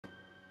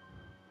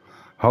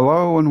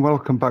Hello and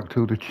welcome back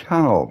to the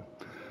channel.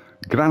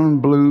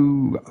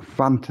 Granblue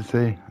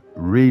Fantasy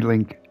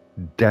Relink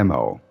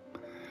demo.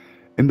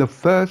 In the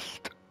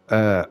first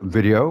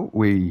video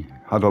we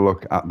had a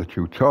look at the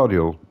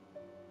tutorial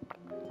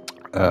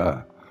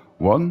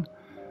one,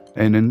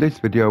 and in this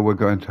video we're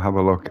going to have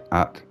a look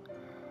at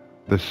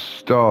the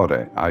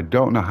story. I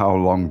don't know how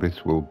long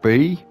this will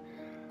be,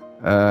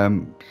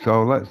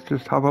 so let's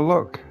just have a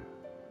look.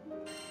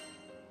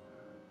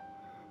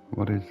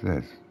 What is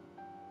this?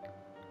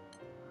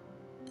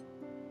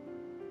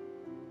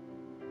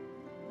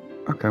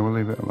 Okay, we'll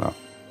leave it at that.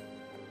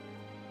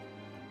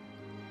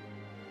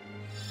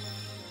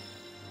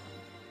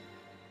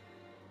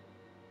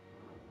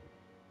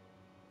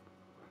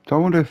 So I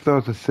wonder if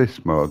those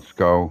assist modes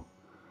go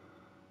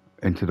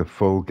into the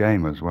full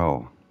game as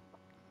well.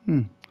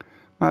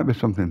 Might be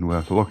something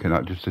worth looking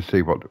at just to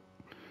see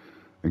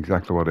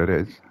exactly what it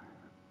is.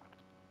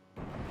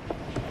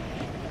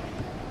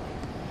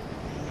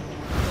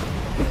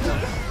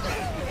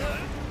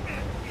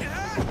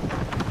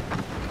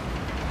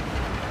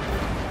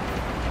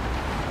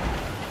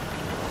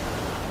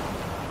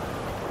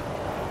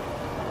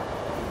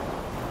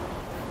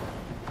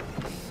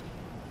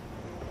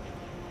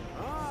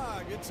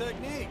 Good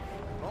technique.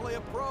 Only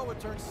a pro would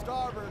turn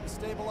starboard and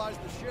stabilize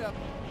the ship.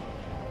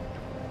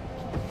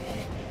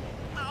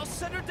 I'll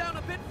set her down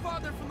a bit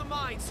farther from the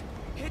mines.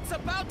 It's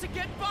about to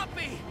get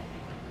bumpy.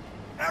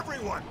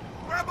 Everyone,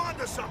 grab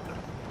onto something.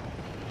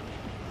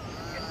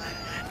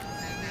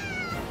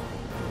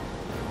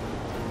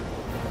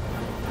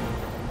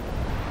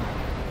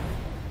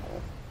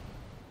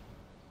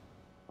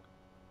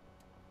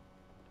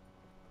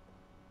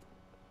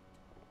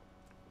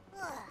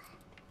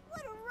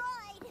 What a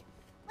ride!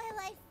 My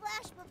life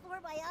flashed before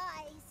my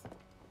eyes.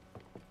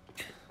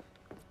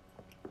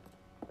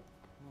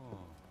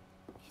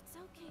 It's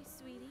okay,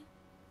 sweetie.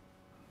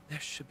 There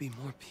should be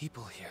more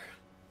people here.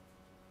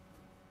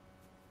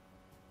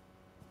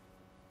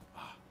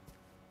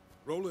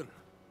 Roland,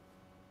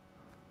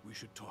 we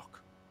should talk.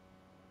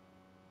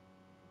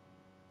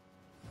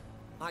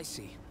 I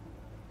see.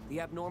 The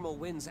abnormal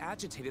winds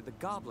agitated the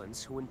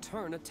goblins, who in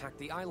turn attacked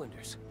the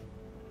islanders.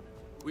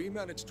 We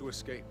managed to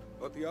escape,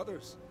 but the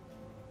others...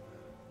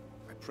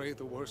 I pray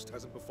the worst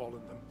hasn't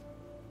befallen them.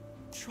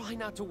 Try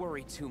not to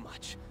worry too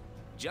much.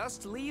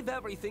 Just leave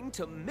everything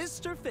to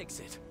Mr.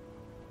 Fix-It.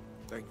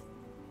 Thank you.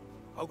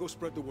 I'll go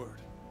spread the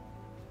word.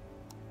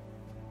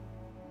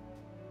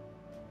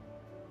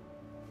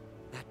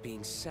 That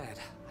being said,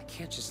 I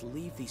can't just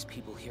leave these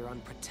people here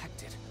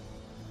unprotected.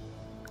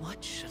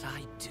 What should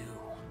I do?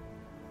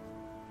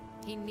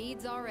 He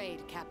needs our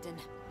aid, Captain.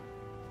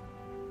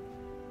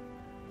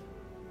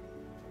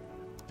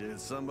 Did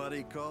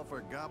somebody call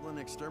for goblin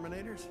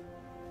exterminators?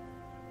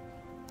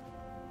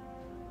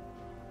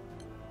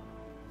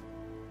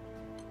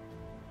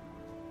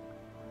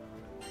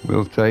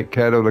 We'll take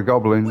care of the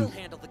goblins. We'll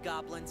handle the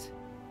goblins.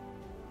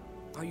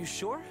 Are you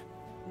sure?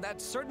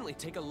 That'd certainly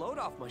take a load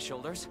off my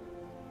shoulders.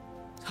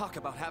 Talk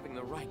about having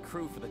the right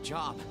crew for the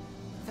job.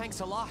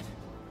 Thanks a lot.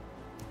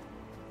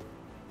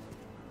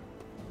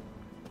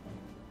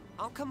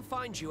 I'll come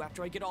find you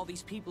after I get all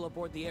these people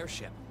aboard the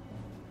airship.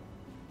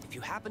 If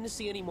you happen to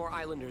see any more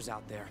islanders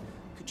out there,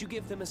 could you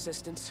give them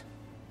assistance?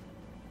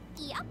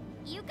 Yep,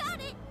 you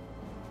got it.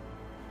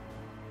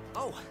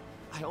 Oh,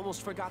 I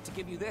almost forgot to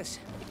give you this.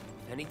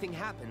 If anything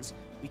happens,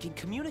 we can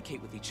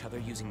communicate with each other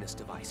using this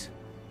device.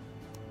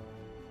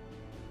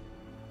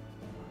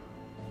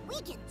 We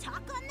can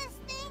talk on this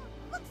thing?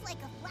 Looks like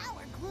a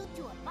flower glued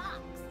to a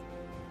box.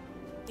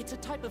 It's a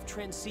type of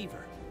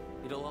transceiver.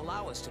 It'll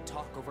allow us to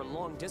talk over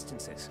long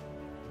distances.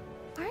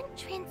 Aren't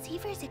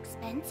transceivers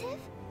expensive?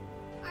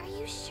 Are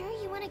you sure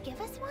you want to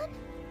give us one?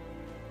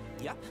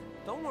 Yep,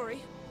 don't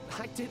worry.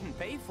 I didn't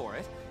pay for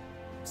it,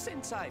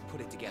 since I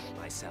put it together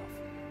myself.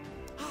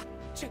 Ah,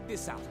 check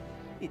this out.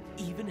 It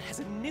even has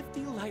a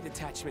nifty light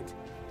attachment.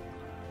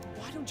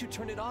 Why don't you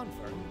turn it on,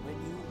 Vern, when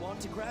you want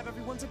to grab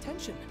everyone's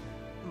attention?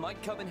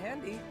 Might come in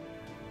handy.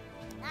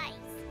 Nice.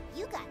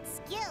 You got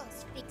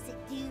skills,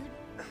 Fix-It dude.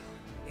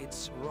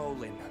 It's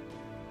Roland.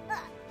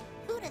 Huh.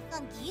 Who'd have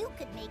thunk you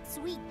could make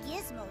sweet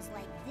gizmos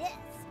like this?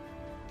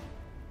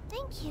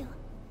 Thank you.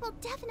 We'll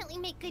definitely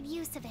make good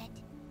use of it.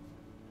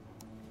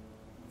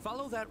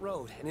 Follow that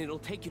road, and it'll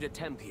take you to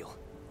Tempeal.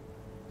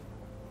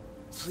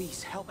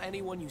 Please help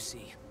anyone you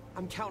see.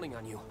 I'm counting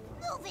on you.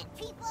 Move it,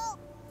 people!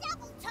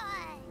 Double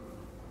time!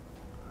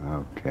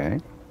 Okay.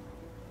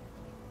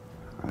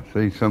 I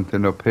see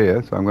something up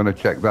here, so I'm going to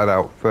check that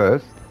out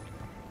first.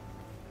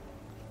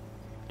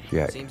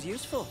 Check. Seems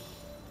useful.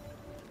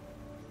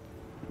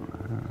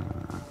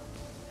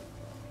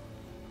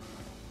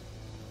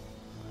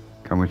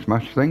 Can we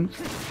smash things?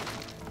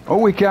 Oh,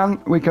 we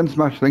can. We can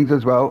smash things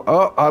as well.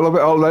 Oh, I love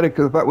it already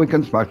because of the fact we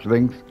can smash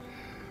things.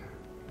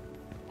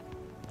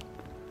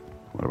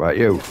 What about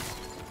you?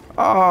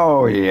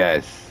 Oh,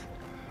 yes.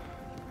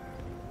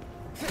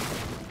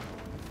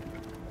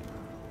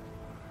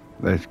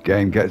 This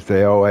game gets the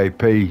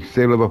OAP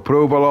seal of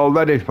approval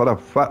already for the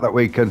fact that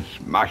we can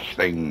smash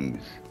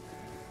things.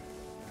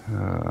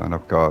 And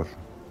of course,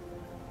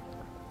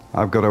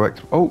 I've got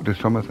to oh, there's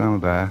something down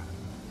there.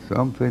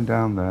 Something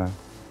down there.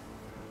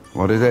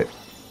 What is it?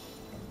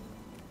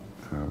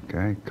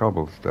 Okay,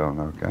 cobblestone,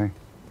 okay.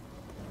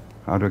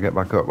 How do I get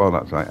back up? Well,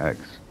 that's like X.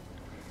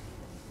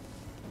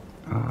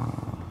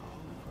 Oh.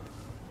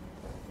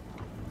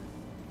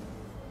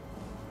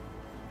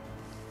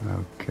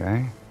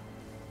 Okay.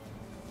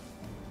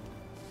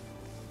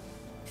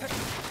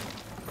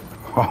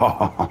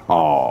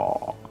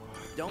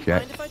 Don't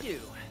Check. mind if I do.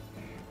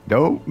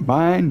 Don't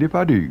mind if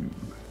I do.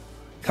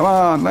 Come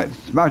on, let's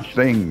smash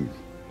things.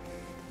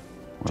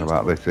 What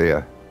about this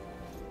here?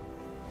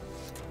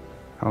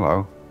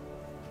 Hello.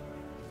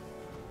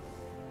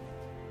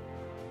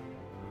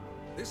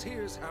 This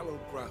here's hallowed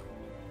ground.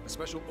 A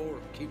special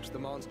aura keeps the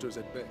monsters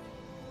at bay.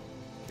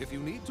 If you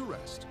need to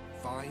rest,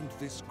 find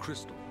this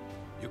crystal.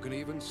 You can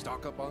even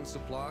stock up on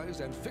supplies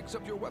and fix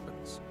up your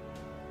weapons.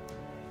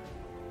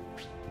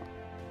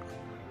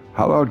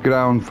 Hallowed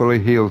ground fully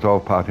heals all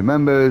party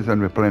members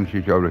and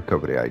replenishes your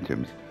recovery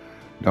items.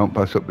 Don't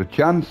pass up the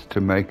chance to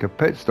make a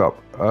pit stop.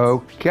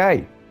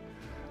 Okay.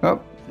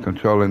 Oh,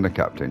 controlling the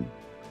captain.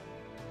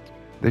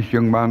 This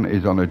young man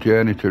is on a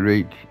journey to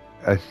reach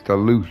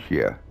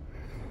Estalucia.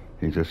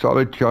 He's a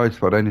solid choice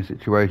for any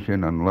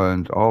situation and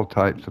learns all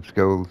types of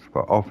skills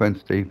for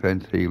offense,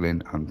 defense,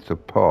 healing and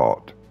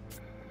support.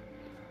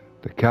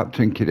 The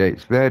captain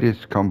creates various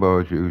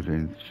combos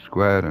using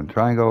square and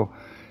triangle.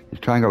 His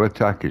triangle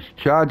attack is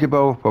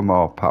chargeable for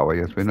more power.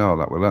 Yes, we know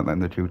that. We learned that in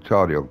the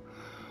tutorial.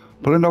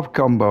 Pulling off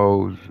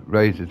combos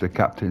raises the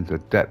captain's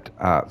adept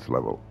arts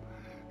level.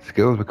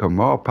 Skills become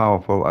more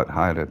powerful at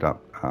higher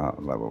adept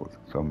art levels.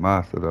 So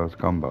master those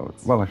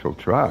combos. Well, I shall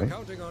try. I'm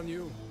counting on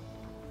you.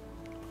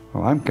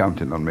 Well, I'm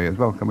counting on me as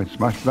well. Can we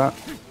smash that?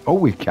 Oh,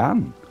 we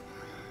can.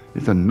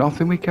 Is there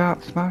nothing we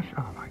can't smash?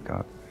 Oh my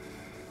god.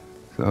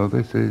 So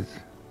this is...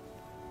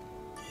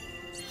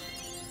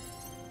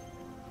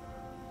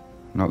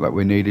 Not that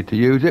we needed to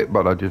use it,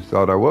 but I just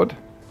thought I would.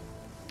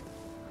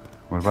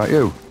 What about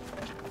you?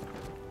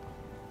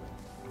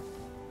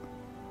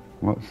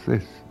 What's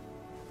this?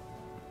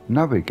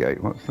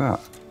 Navigate, what's that?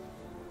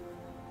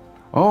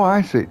 Oh,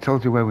 I see, it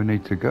tells you where we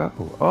need to go.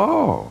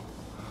 Oh,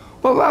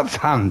 well that's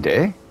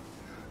handy.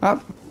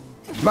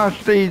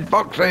 Smash these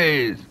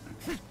boxes!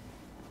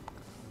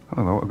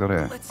 Oh, what have we got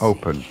here?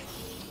 Open.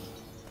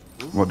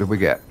 What did we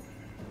get?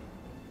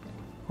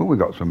 Oh, we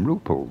got some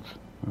ruples.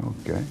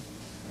 Okay.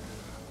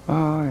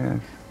 Oh,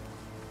 yes.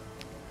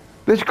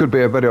 This could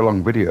be a very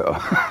long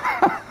video.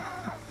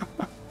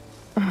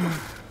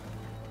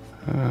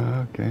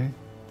 Okay.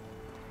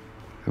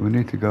 So we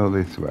need to go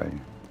this way.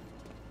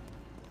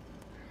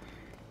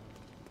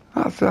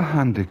 That's a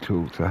handy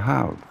tool to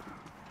have.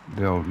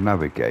 The old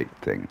navigate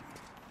thing.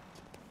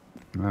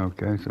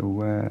 Okay, so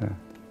where?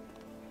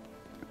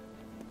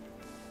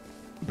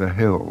 The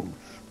hills.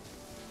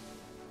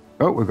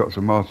 Oh, we've got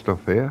some more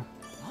stuff here.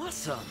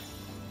 Awesome.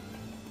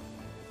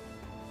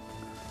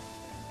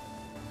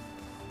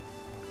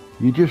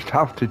 You just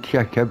have to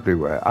check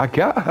everywhere. I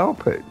can't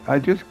help it. I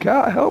just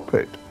can't help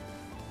it.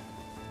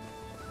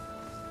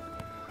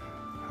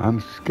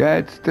 I'm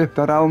scared stiff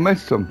that I'll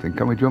miss something.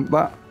 Can we jump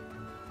that?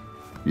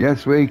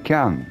 Yes, we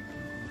can.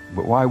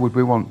 But why would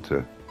we want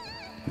to?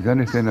 Is there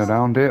anything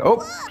around here?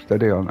 Oh,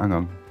 steady on, hang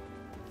on.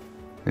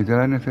 Is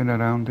there anything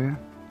around here?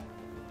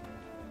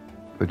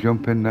 For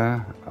jumping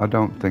there? I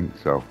don't think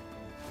so.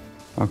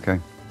 Okay.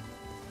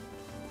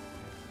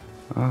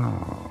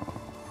 Oh.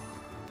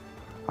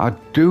 I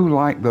do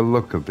like the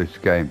look of this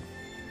game.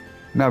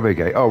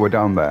 Navigate. Oh, we're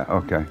down there.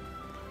 Okay.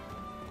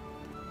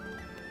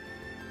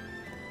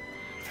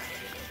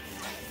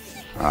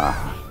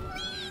 Ah.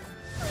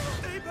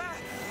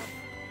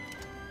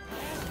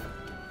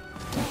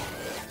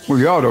 Well,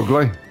 you're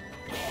ugly.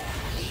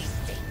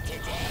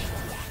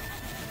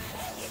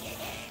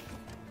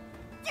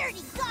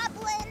 Dirty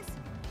goblins!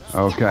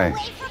 Okay. Step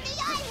away from the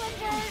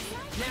islanders!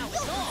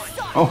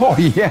 Oh,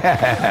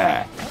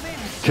 yeah.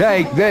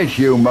 Take this,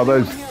 you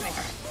mothers. Homemade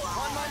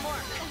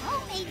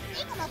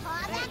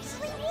thingamabob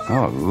actually works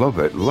Oh, love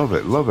it, love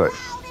it, love it.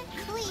 loud and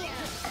clear.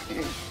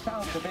 It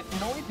sounds a bit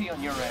noisy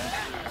on your end.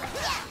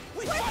 Yeah,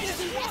 we're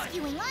busy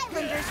rescuing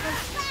islanders from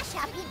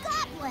slash-happy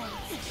goblins.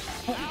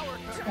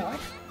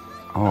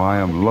 Oh, I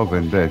am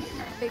loving this.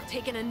 They've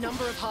taken a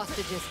number of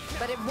hostages,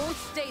 but it won't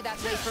stay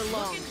that way for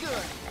long.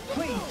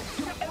 Please,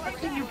 do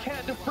everything you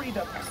can to free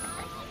them.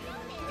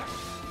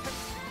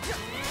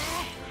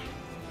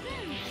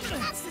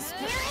 That's the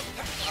spirit.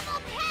 Give a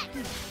peck.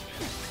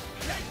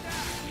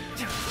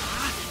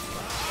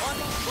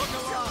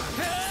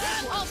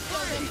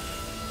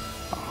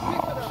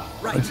 Oh,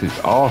 this is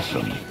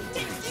awesome.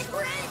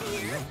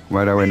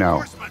 Where are we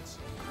now?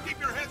 Keep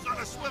your heads on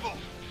a swivel.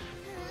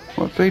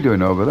 What's he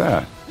doing over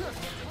there?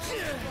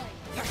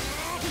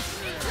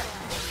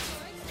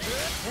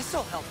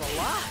 This'll help a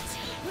lot.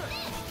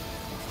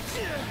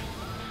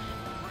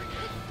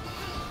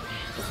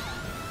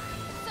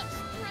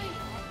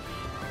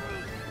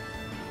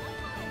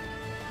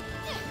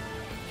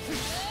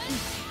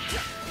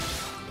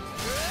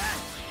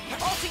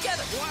 All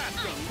together.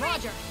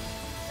 Roger.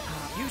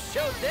 You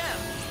showed them.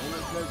 Only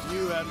because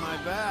you had my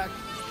back.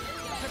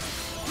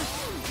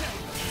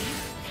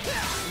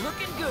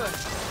 Looking good.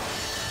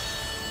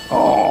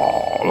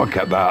 Oh, look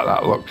at that.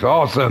 That looks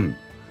awesome.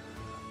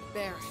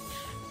 There.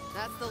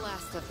 That's the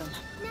last of them.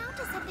 Now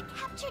to set the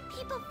captured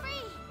people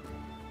free.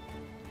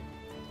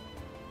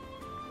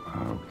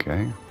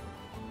 Okay.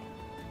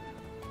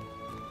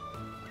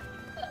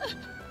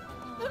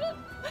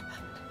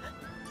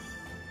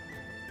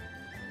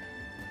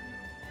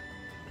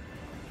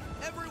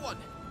 Everyone,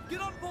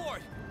 get on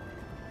board.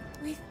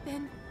 We've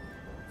been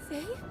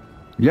safe?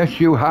 Yes,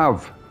 you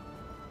have.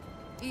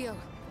 Io,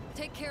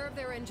 take care of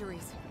their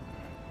injuries.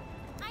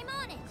 I'm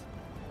on it.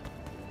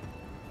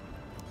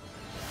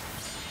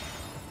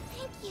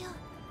 Thank you.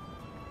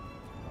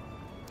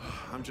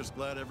 I'm just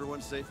glad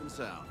everyone's safe and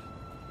sound.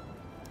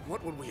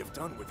 What would we have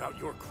done without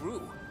your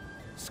crew?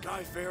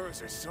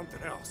 Skyfarers are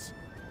something else.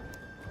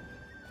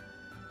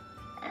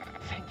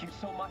 Thank you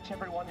so much,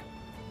 everyone.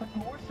 But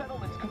more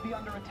settlements could be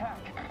under attack.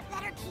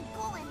 Better keep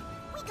going.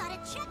 We gotta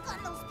check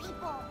on those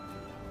people.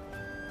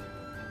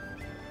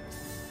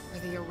 Are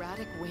the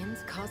erratic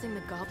winds causing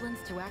the goblins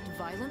to act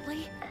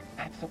violently?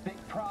 That's a big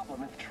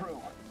problem if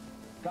true.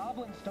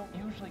 Goblins don't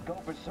usually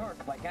go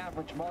berserk like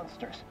average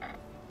monsters.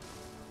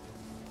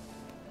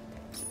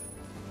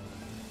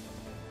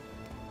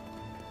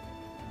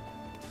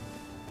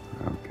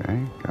 Okay,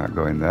 can't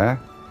go in there.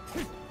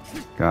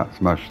 Can't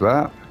smash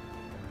that.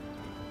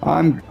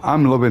 I'm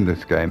loving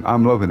this game.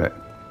 I'm loving it.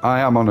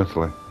 I am,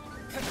 honestly.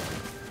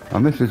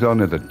 And this is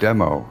only the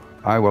demo.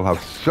 I will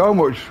have so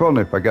much fun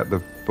if I get the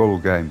full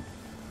game.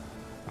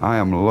 I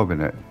am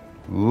loving it.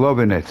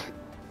 Loving it.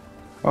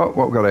 Oh,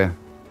 what we got here?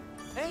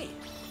 Hey.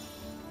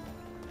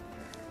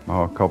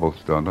 More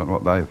cobblestone. Don't know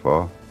what they're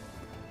for.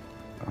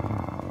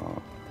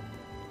 Oh,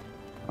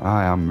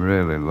 I am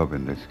really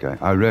loving this game.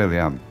 I really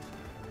am.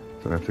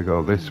 So I have to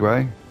go this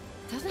way.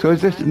 So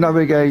is this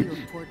navigate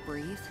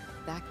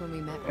Back when we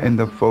met in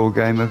the full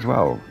game as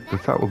well?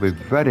 Because that will be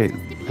very,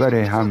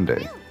 very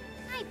handy.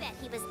 I bet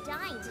he was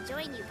dying to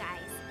join you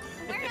guys.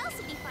 Where else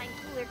would he find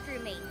cooler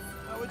crewmates?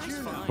 How would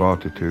you know?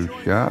 42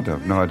 shard. I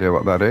have no idea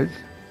what that is.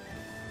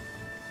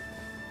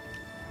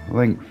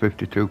 Link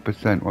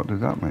 52%. What does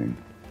that mean?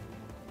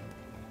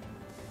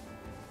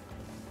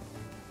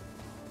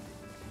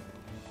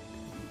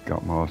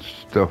 Got more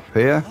stuff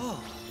here.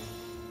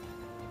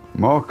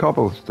 More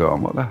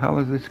cobblestone. What the hell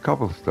is this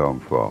cobblestone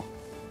for?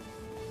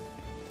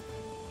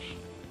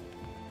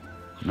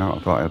 No, I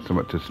thought I had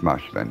something to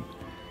smash then.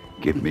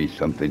 Give me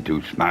something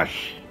to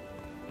smash.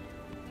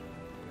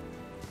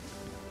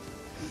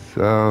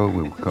 So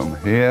we'll come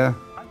here.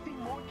 I see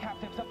more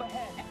captives up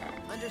ahead.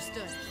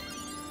 Understood.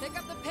 Pick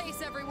up the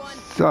pace, everyone.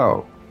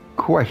 So,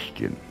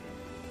 question.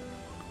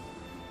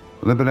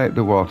 Liberate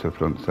the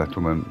waterfront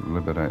settlement.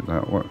 Liberate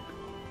that. What?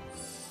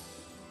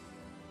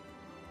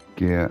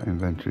 Gear,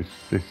 inventory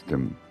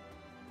system.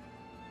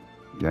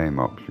 Game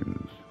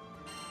options.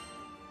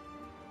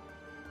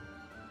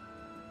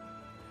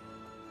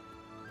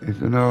 Is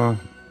there no...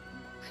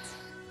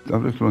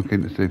 I'm just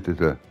looking to see if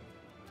there's a...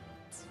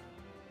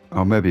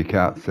 Oh, maybe you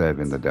can't save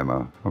in the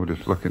demo. I was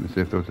just looking to see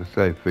if there was a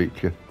save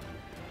feature.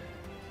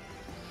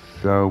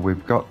 So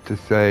we've got to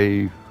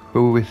save...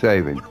 Who are we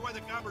saving? Wonder why the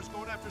gobbers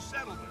going after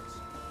settlements.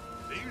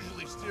 They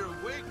usually steer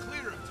way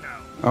clear of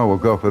town. Oh, we'll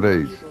go for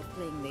these. People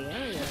fleeing the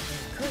area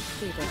could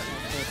see this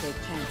as their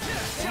big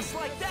chance. Just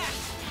like that.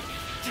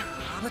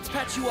 Let's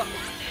patch you up.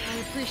 I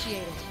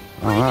appreciate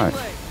it. All right.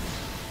 Leg.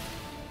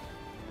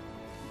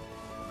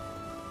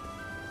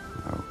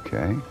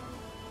 Okay.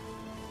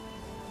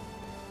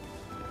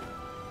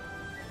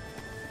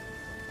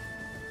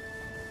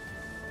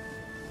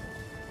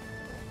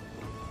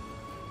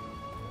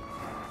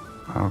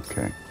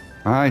 Okay.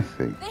 I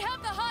see. They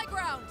have the high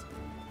ground.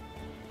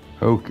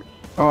 Okay.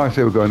 Oh, I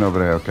see we're going over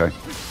there. Okay.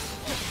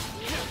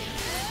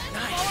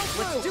 Nice.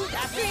 Let's do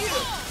that for you.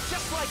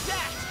 Just like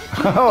that.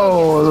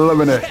 Oh,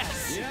 loving it.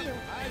 Yes.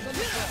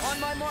 On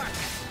my mark.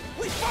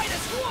 We fight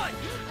as one.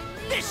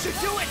 This should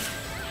do it.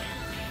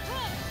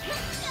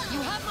 You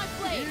have my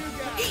blade.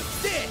 Eat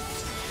this.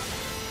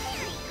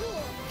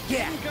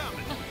 Yeah.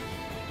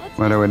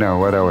 Where are we now?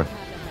 Where are we?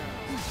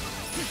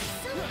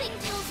 Something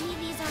tells me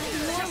these aren't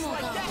normal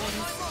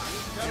goblins.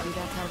 Maybe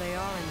that's how they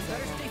are in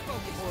Zelda.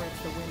 Or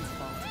it's the wind's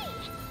fault.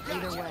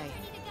 Either way,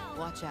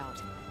 watch out.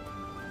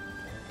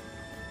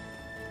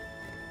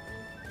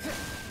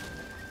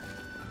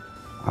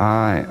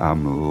 I am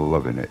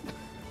loving it.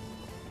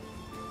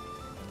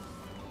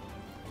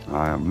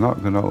 I am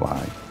not gonna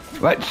lie.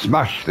 Let's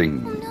smash Oh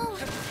things. no,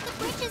 the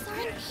bridges are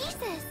in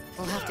pieces.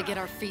 We'll have to get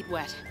our feet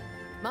wet.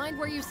 Mind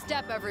where you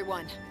step,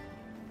 everyone.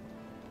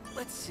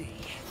 Let's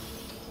see.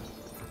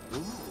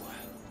 Ooh.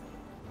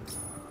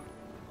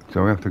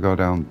 So we have to go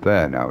down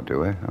there now, do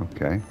we?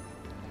 Okay.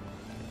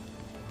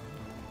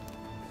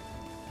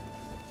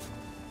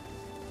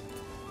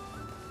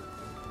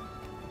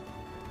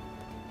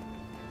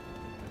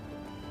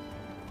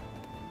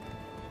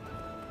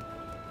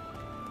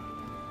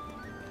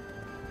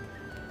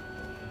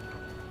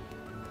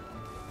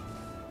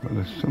 But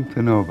there's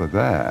something over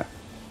there.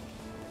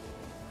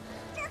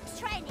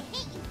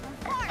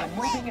 I'm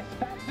moving as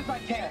fast as I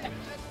can.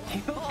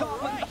 Keep those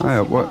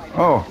goblins What?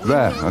 Oh,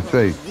 there. I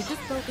see. You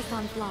just focus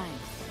on flying.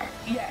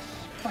 Yes,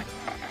 but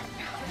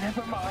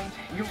never mind.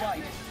 You're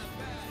right.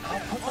 I'll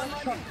put my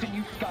trust in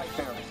you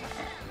Skyfarers.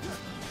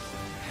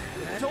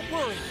 Don't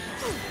worry.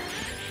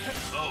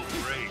 Oh,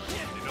 great.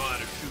 You know how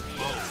to shoot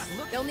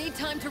both. They'll need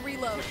time to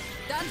reload.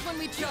 That's when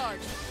we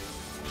charge.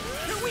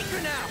 You're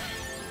weaker now.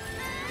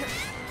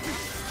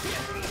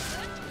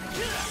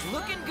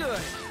 Looking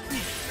good.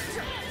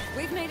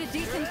 We've made a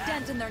decent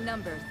dent in their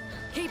numbers.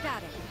 Keep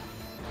at it.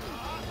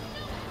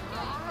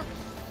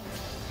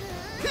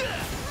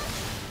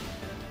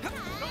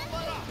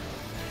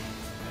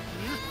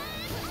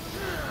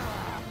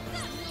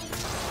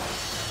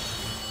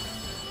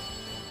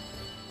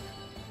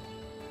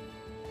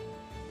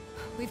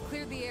 We've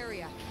cleared the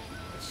area.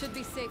 It should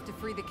be safe to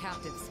free the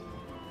captives.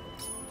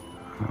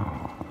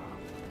 Oh,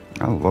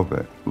 I love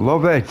it.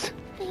 Love it.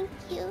 Thank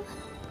you.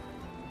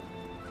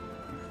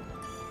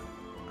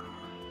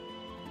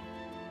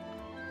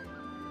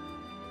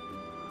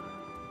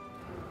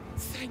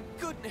 Thank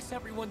goodness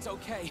everyone's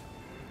okay.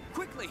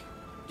 Quickly,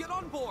 get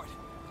on board.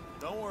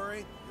 Don't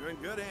worry, you're in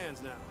good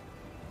hands now.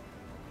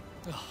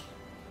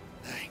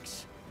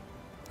 Thanks.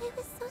 I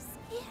was so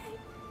scared.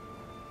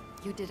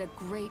 You did a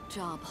great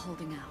job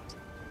holding out.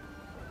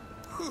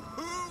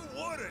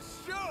 What a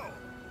show!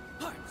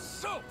 I'm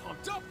so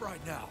pumped up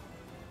right now.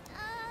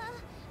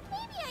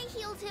 Maybe I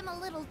healed him a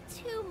little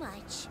too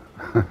much.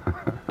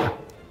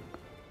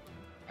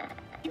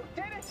 You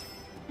did it!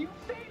 You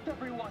saved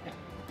everyone!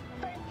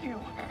 Thank you!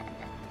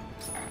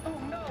 Oh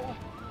no!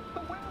 The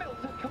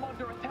windmills have come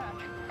under attack!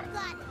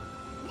 Got it.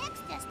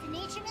 Next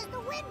destination is the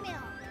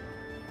windmill.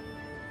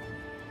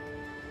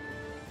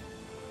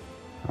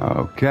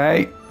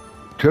 Okay.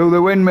 To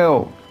the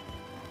windmill.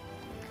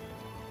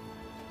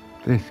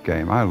 This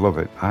game, I love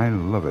it. I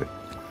love it.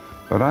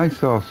 But I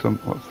saw some...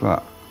 What's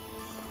that?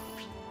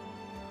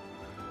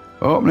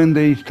 Opening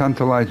these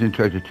tantalizing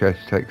treasure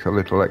chests takes a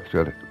little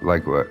extra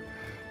legwork.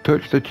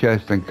 Touch the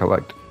chest and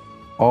collect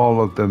all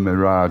of the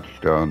mirage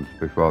stones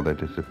before they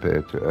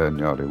disappear to earn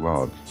your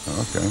rewards.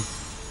 Okay.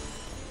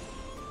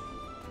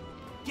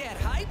 Get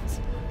hyped.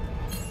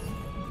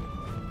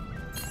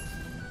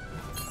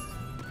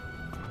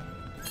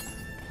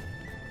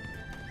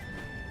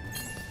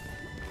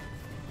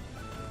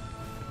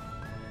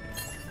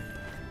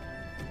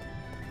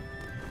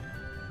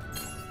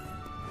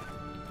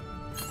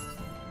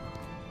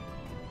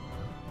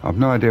 I've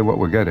no idea what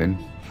we're getting.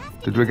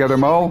 Did we get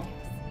them all?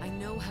 I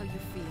know how you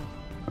feel.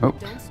 Oh.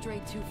 Don't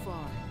stray too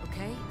far,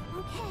 okay?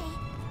 Okay.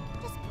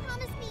 Just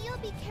promise me you'll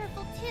be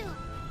careful too.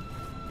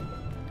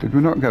 Did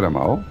we not get them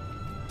all?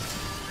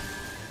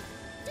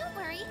 Don't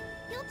worry.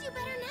 You'll do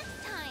better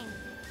next time.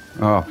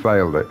 Oh, I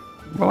failed it.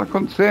 Well, I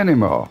couldn't see any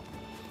more.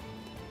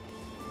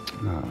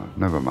 Oh,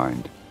 never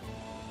mind.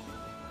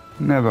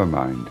 Never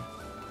mind.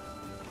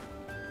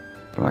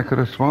 But I could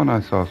have sworn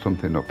I saw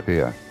something up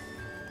here.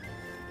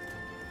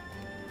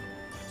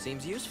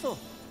 Seems useful.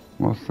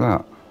 What's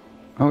that?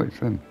 Oh,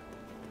 it's in.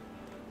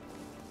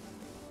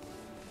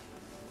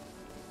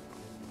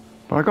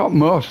 But I got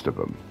most of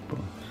them. But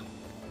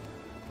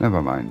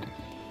never mind.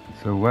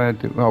 So where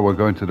do... Oh, we're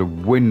going to the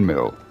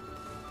windmill.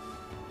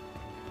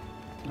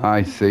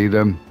 I see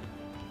them.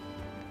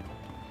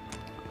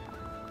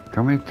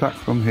 Can we attack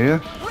from here?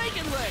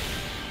 Reagan leg.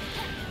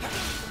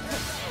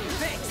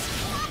 Thanks.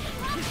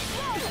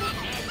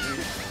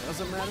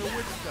 Doesn't matter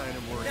which kind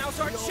of work. Now's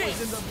our we always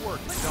chance. end up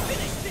working. Let's don't we?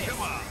 finish this.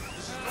 Come on,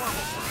 this is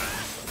normal for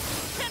us.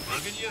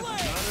 Bugging you?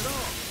 Not at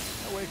all.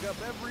 I wake up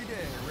every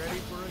day ready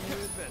for a new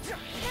adventure.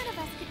 None of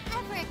us could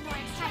ever ignore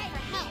a cry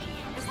for help.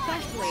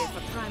 Especially if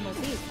a primal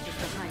beast is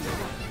behind the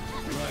gun.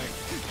 Right.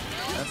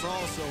 That's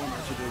also on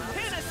our to-do list.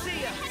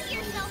 Panacea. Cut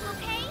yourself,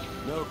 okay?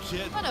 No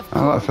kid. What a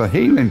Oh, that's a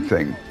healing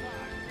thing.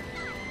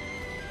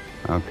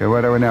 Okay,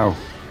 where are we now?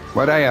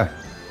 Where are you?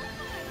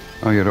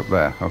 Oh, you're up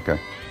there. Okay.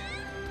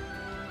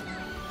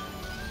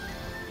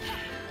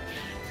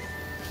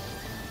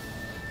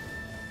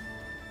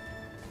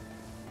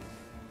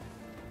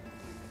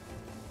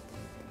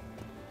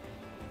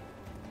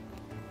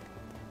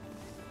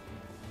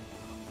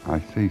 I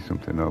see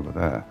something over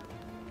there.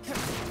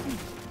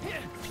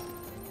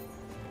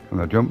 Can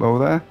I jump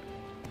over there?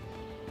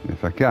 Yes,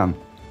 I can.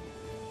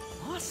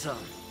 Awesome.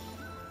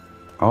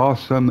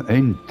 Awesome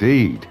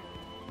indeed.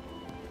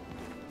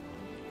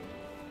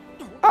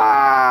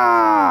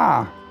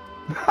 Ah!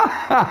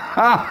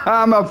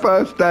 My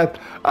first death,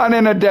 and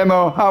in a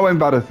demo. How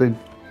embarrassing.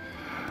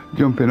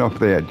 Jumping off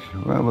the edge.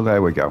 Well,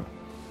 there we go.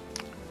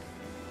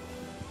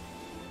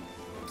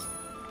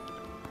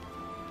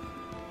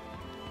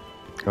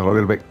 Got a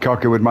little bit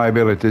cocky with my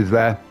abilities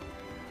there.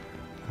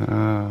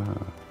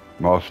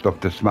 More stuff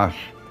to smash.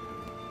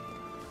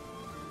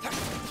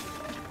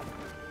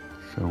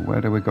 So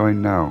where are we going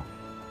now?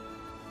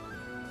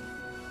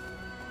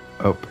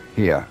 Up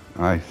here.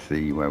 I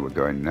see where we're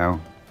going now.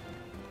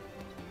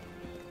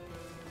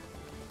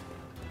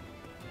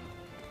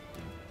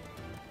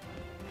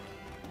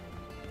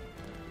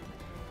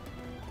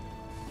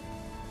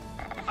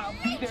 I'll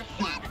be there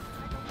soon.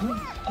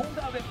 Please hold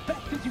out as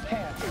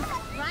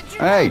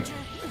Hey!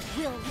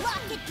 We'll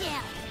lock it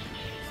down.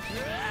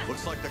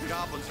 Looks like the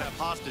goblins have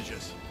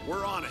hostages.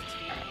 We're on it.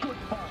 Good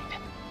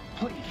find.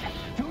 Please,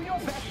 do your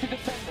best to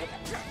defend it.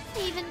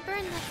 They even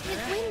burned the big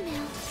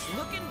windmill.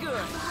 Looking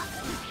good.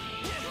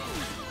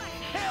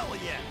 Hell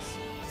yes!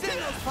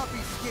 Send those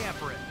puppies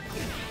scampering.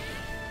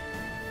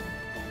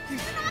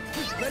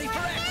 Ready for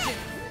action.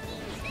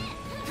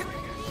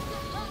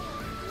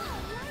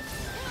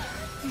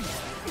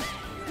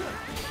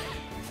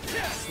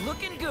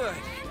 Looking good.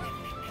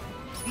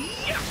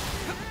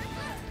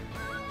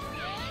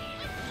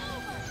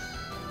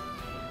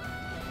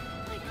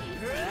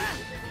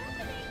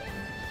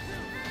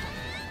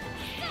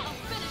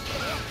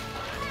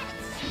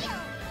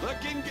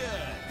 Looking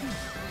good.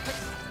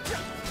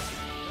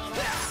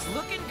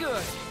 Looking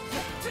good.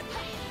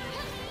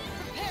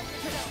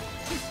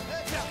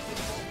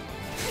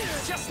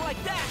 Just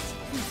like that.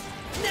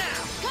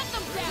 Now. Cut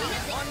them down.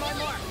 On my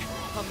mark.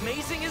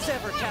 Amazing as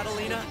ever,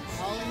 Catalina.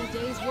 All in a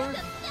day's work.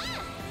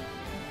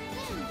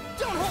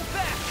 Don't hold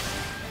back.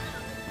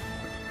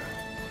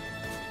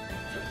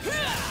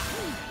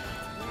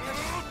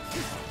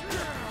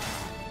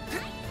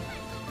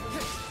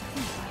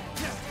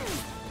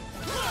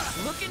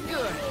 Looking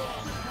good.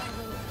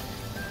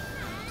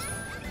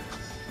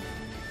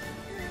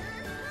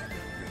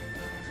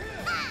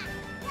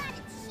 Got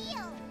its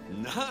shield.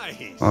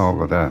 Nice. Oh,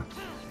 over there.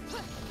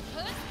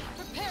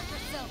 Prepare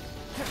yourself.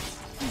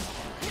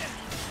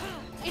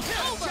 It's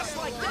over. Just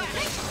like that.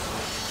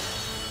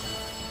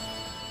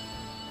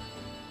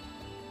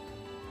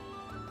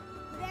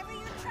 Whatever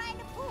you're trying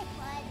to pull,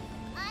 bud,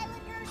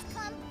 Islanders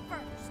come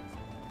first.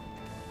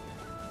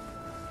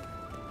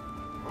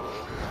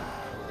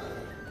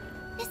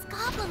 This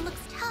goblin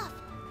looks tough.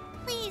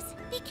 Please,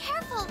 be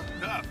careful.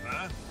 Tough,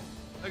 huh?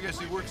 I guess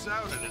he works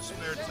out in his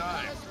spare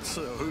time.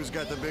 So who's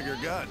got the bigger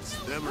guts,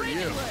 them or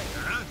you?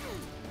 Huh?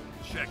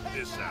 Check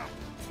this out.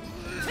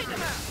 Take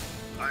him out.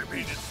 I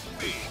mean, it's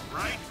me,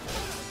 right?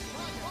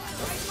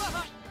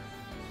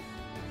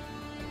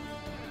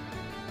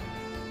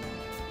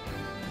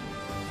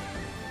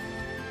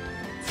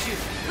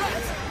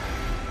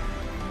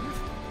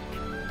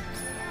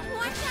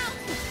 Watch out!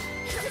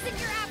 This isn't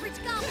your average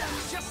goblin.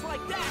 Just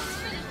like that.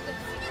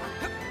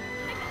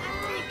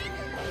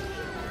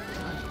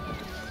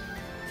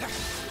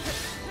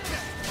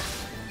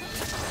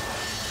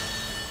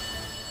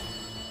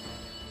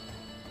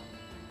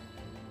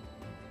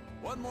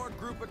 One more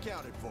group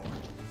accounted for.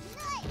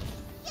 Nice!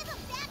 Give him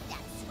back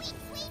that sweet,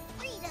 sweet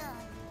freedom.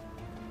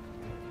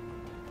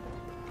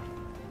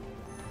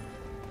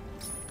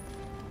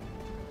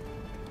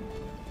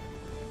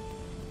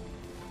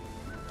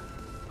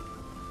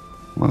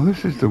 Well,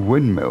 this is the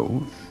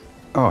windmills.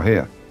 Oh,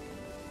 here.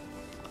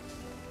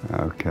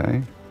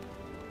 Okay.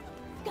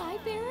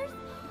 Skyfarers?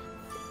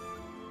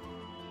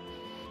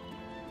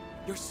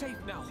 You're safe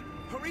now.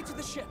 Hurry to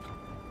the ship.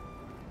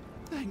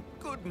 Thank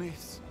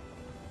goodness.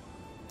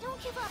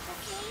 Don't give up,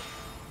 okay?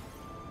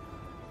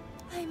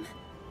 I'm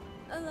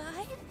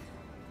alive?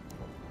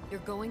 You're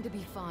going to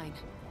be fine.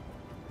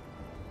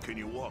 Can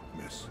you walk,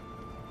 miss?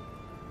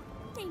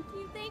 Thank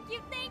you, thank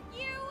you, thank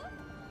you!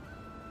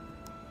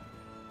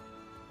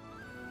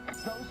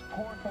 Those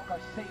poor folk are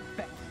safe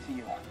thanks to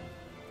you.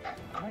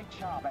 Great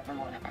job,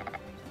 everyone.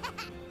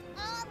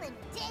 All a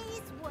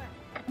day's work.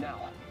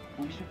 Now,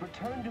 we should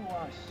return to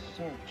our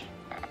search.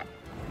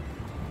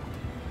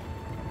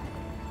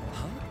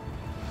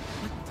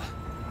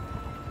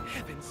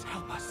 Heavens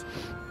help us.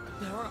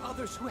 There are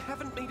others who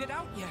haven't made it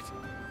out yet.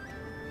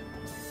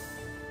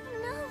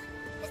 No,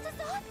 this is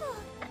awful.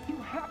 You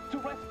have to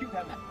rescue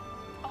them.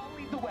 I'll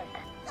lead the way.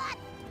 God,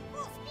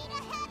 full speed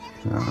ahead,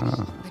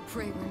 everybody! I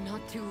pray we're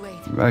not too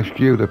late.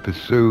 Rescue the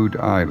pursued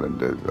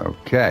islanders.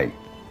 Okay.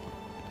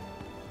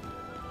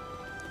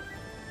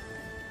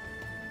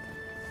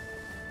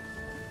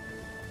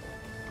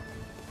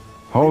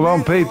 Hold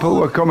on, people.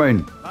 We're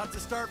coming. About to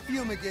start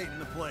fumigating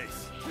the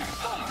place.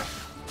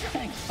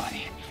 Thanks,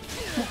 buddy.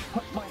 This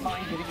puts my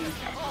mind at ease.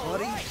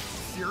 Buddy,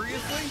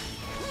 seriously?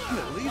 I'm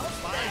at least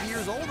 5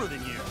 years older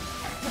than you.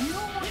 You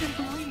wouldn't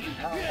believe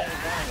how old I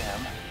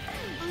am.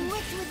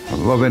 What's with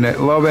I'm loving it.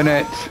 Loving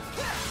it.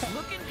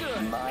 Looking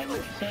good. My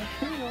lips are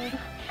sealed.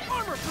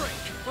 Armor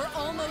break. We're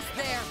almost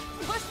there.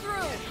 Push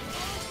through.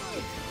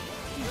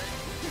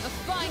 A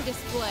fine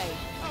display.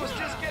 I was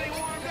just getting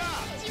warmed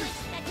up. Did you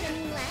expect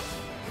any less?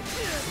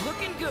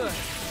 Looking good.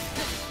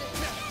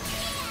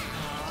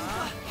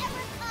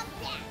 Ever come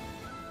back?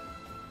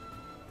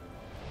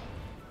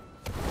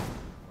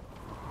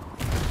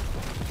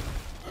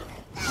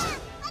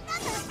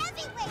 Another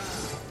heavyweight!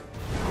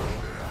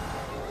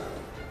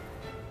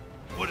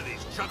 What are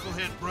these,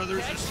 Chucklehead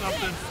Brothers or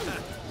something?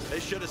 They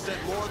should have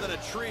sent more than a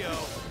trio.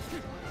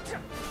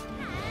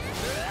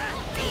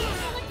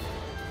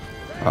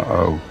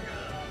 Uh-oh.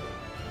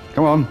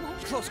 Come on.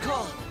 Close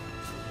call.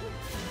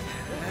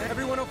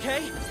 Everyone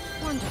okay?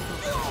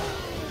 Wonderful.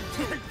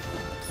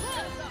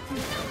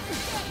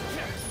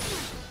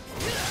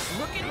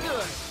 Looking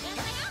good.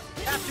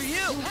 After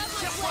you.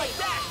 Just like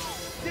that.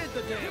 did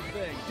the damn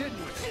thing, didn't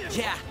we?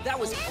 Yeah, that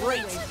was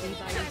great.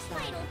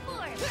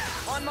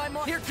 On my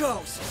mark. Here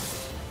goes.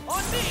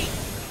 On me.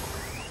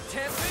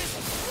 Tempest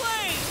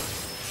Flame.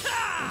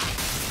 Ah!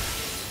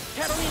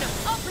 Catalina,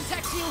 I'll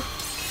protect you.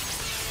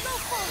 Go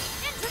full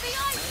into the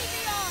icy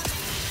beyond.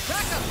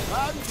 Back up.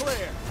 Loud and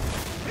clear.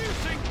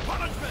 Piercing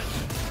punishment.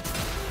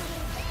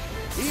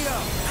 Io.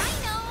 I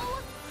know.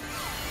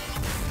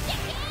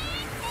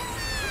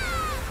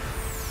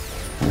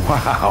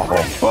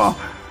 Wow.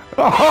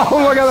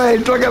 Oh, look at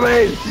this, look at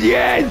this.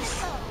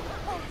 Yes.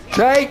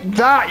 Take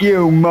that,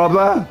 you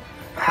mother.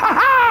 Ha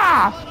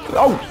ha.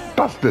 Oh,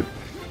 bastard.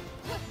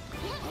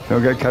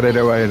 Don't get carried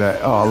away there.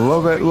 Oh,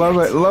 love it, love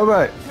it, love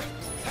it.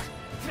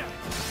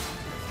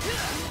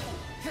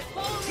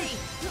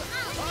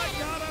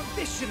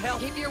 This should help.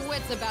 Keep your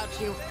wits about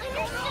you.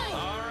 All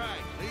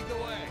right, lead the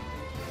way.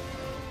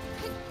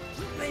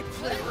 They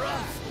play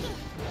rough.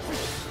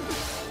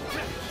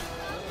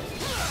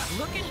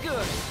 Looking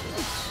good.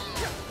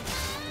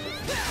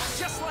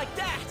 Just like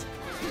that.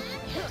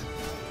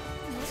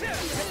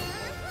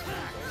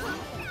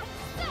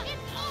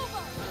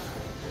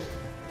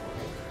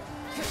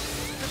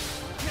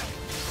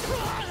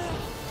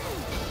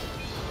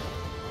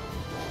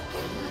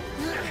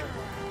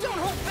 Don't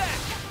hold back.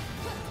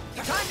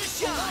 Time to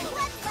shine.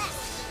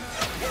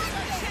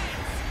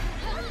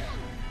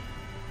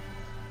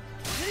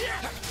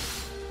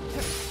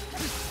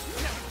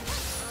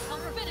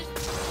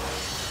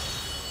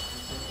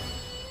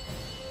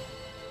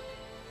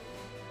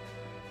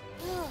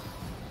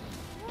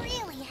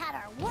 Really had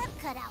our work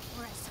cut out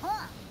for us,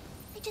 huh?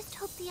 I just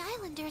hope the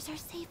islanders are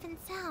safe and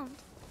sound.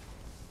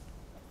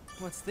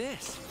 What's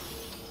this?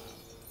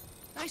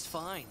 Nice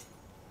find.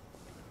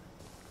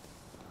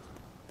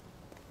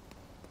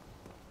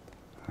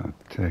 I'll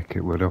take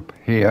it with up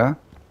here.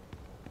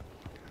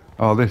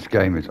 Oh, this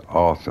game is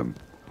awesome.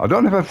 I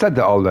don't know if I've said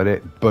that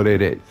already, but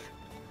it is.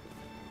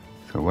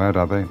 So where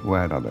are they?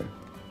 Where are they?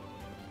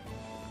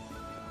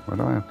 Where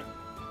do I have to?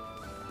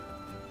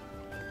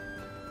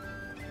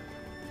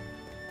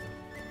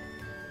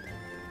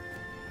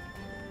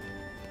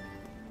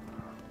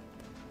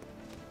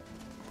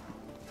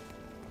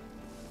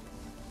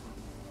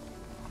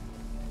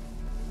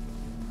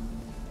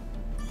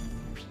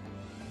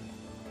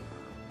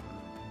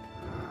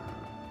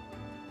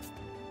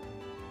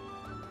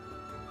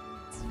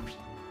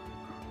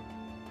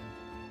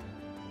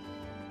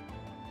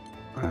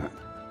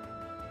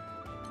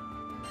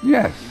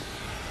 Yes.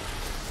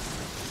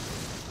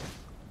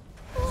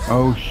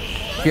 Oh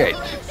shit.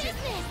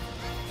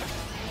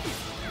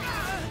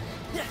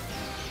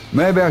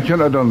 Maybe I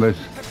shouldn't have done this.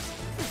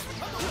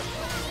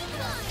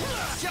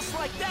 Just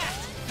like that.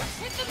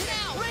 Hit them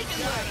now. Leave it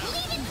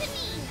to me.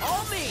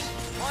 All me.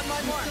 On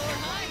my mark.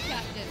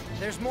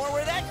 There's more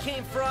where that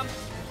came from.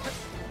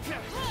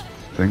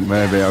 I think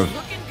maybe I was.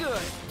 Looking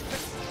good.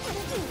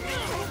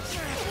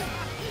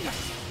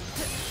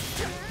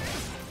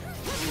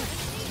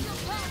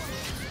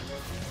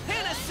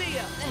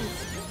 Panacea.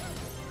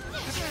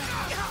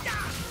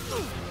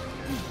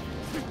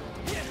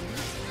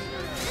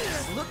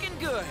 Looking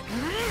good.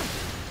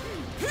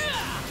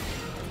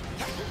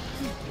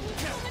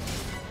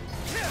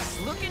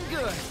 Looking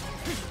good.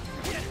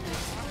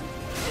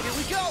 Here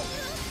we go.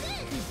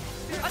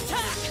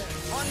 Attack!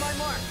 On my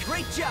mark.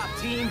 Great job,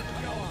 team.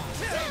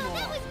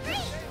 That was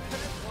great.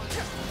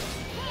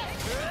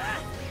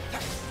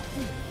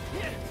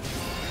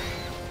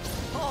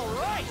 All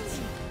right.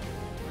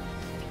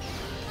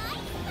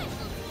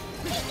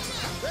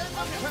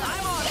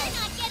 I'm on They're it.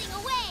 not getting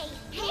away.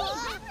 Hey,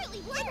 that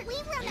really worked. Did we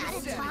run out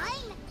of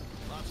time?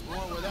 Lots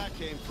more where that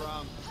came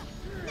from.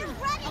 They're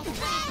running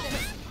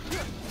fast.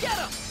 Get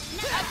him.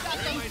 I've got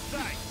them. My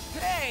sight.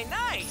 Hey,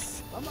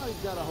 nice. Somebody's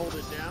got to hold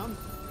it down.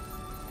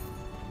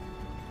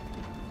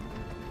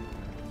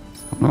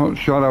 I'm not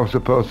sure I was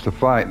supposed to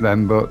fight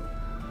them, but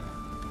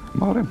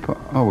more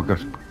important. Oh, we got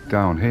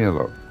down here,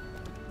 look.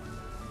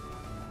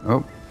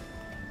 Oh.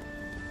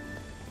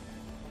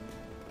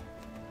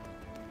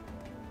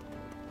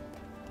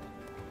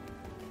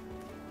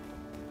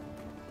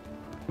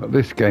 But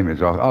this game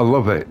is awesome. I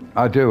love it.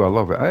 I do. I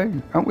love it. Hey,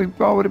 haven't we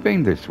already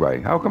been this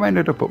way? How come I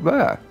ended up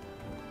there?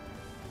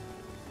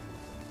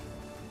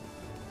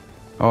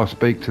 Oh,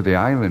 speak to the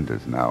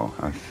islanders now.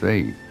 I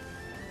see.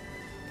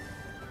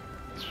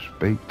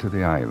 Speak to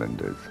the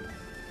islanders.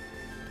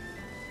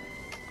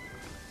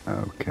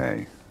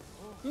 Okay.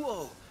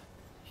 Whoa,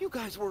 you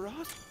guys were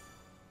awesome.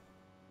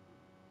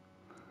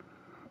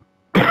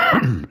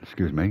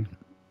 Excuse me.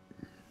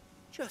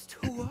 Just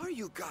who are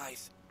you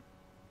guys?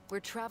 We're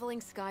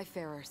traveling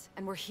Skyfarers,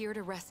 and we're here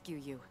to rescue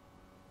you.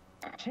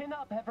 Chin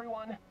up,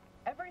 everyone.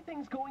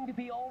 Everything's going to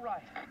be all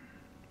right.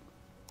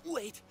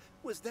 Wait,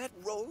 was that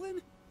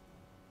Roland?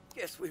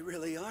 Guess we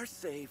really are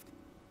saved.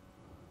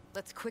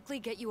 Let's quickly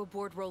get you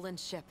aboard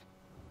Roland's ship.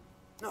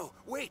 No,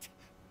 wait!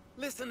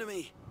 Listen to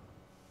me!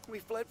 We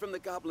fled from the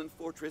Goblin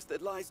Fortress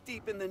that lies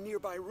deep in the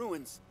nearby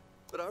ruins.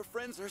 But our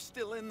friends are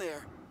still in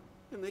there,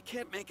 and they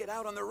can't make it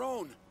out on their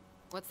own.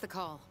 What's the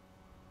call?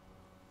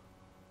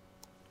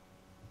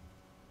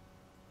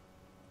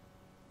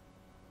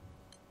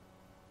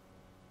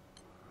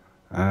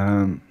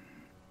 Hang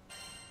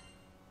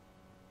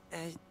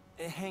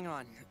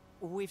on.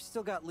 We've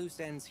still got loose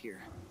ends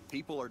here.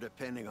 People are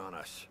depending on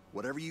us.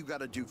 Whatever you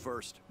gotta do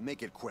first,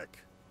 make it quick.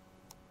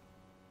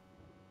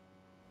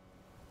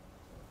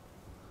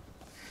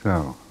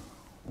 So,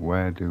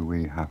 where do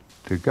we have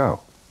to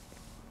go?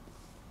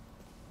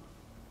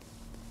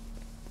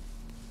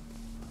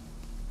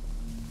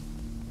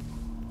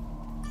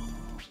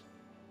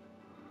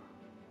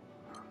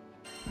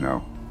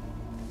 No.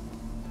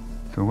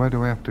 So where do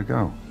we have to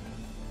go?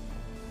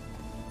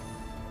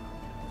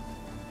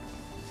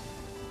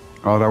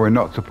 Although we're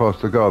not supposed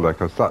to go there,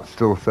 because that's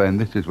still saying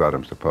this is where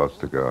I'm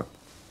supposed to go.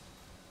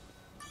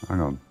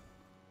 Hang on.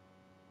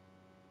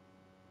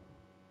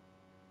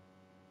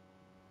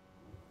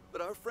 But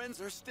our friends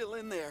are still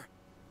in there,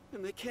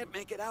 and they can't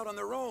make it out on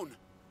their own.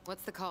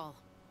 What's the call?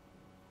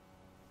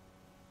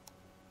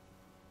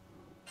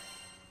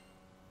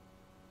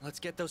 Let's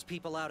get those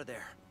people out of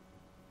there.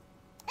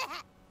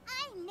 I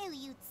knew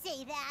you'd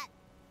say that.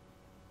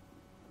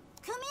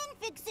 Come in,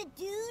 Fix-It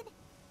Dude.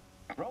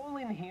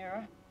 Roll-in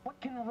here. What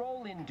can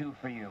Roll-in do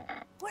for you?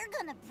 We're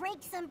gonna break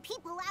some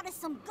people out of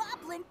some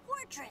goblin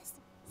fortress.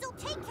 So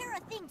take care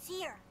of things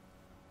here.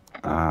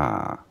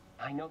 Ah.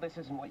 I know this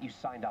isn't what you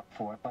signed up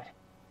for, but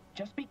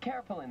just be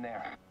careful in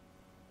there.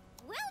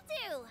 Will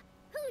do.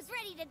 Who's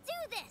ready to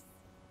do this?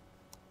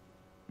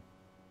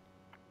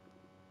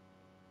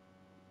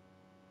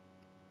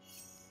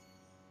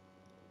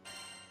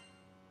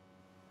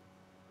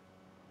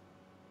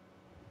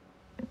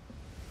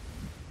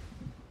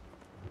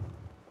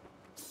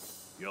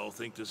 Y'all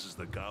think this is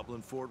the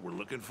goblin fort we're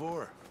looking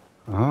for?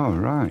 Oh,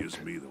 right. Gives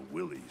me the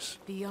willies.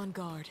 Be on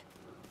guard.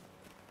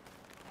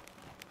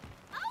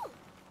 Oh,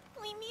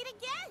 we meet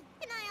again.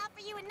 Can I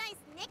offer you a nice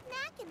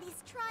knick-knack in these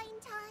trying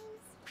times?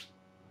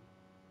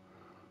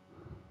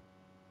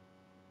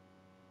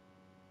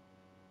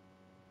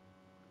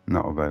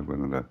 Not available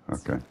in there.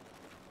 Okay.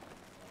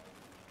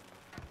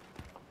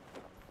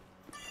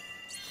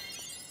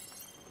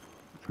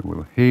 So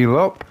we'll heal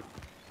up.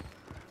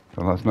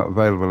 So that's not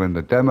available in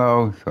the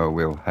demo, so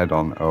we'll head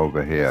on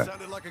over here.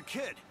 Sounded like a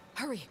kid.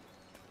 Hurry.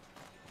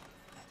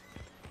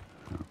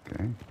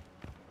 Okay.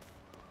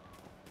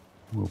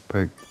 We'll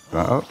pick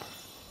that up.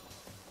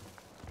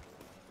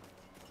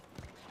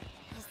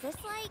 Is this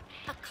like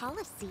a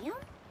coliseum?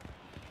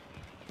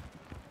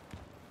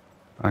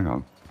 Hang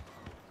on.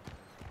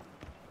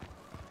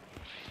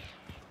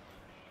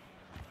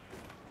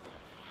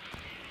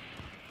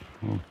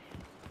 Oh.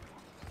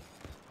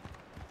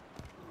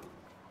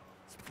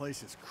 This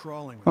place is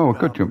crawling with Oh, I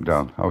could goblins. jump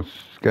down. I was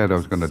scared I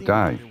was going to Doesn't seem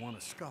like die. they want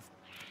to scuffle.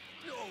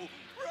 No!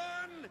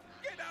 Run!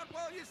 Get out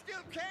while you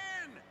still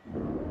can!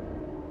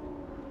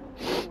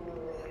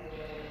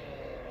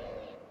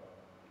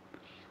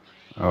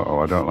 Uh-oh,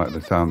 I don't like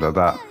the sound of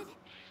that.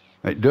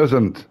 It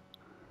doesn't.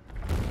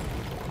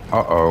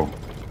 Uh-oh.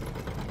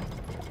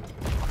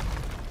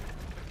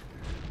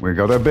 We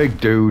got a big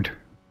dude.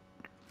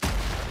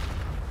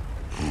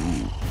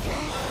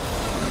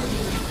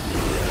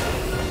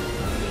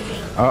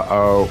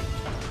 Uh-oh.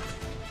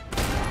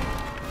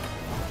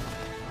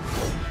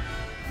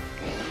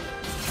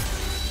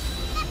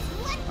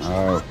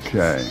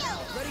 Okay.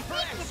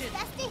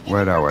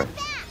 Where are we?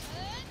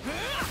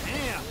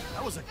 Damn,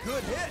 that was a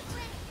good hit.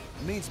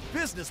 Means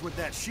business with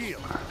that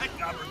shield. That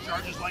goblin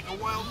charges like a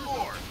wild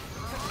boar.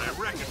 But I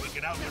reckon we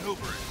can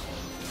outmaneuver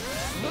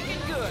it. Looking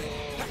good.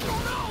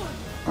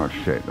 Oh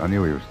shit, I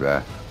knew he was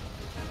there.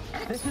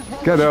 This is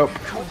Get up.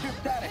 What's your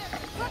status?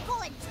 We're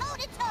going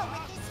toe-to-toe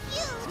with this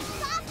huge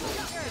goblin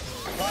journey.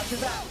 Roger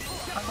that.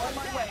 I'm on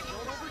my way.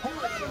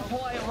 Hold it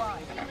until I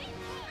arrive.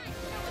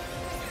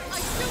 I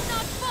do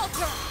not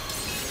falter.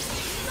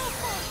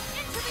 Snowfall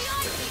into the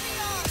icy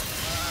beyond.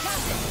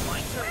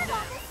 Where did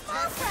all this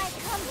snow pride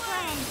come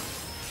from?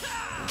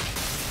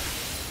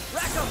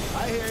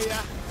 I hear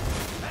ya.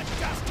 That's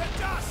dust to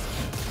dust.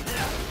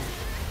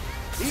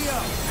 EO.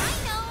 I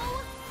know.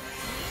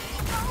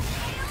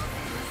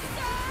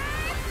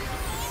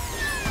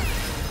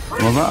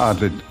 Well, that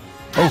added...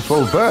 Oh,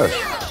 full burst.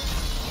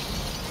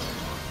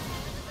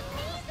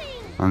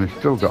 And he's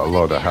still got a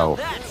load of health.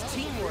 That's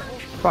teamwork.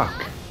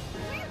 Fuck.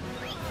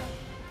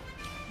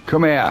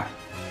 Come here.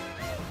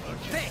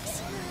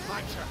 Thanks.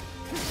 My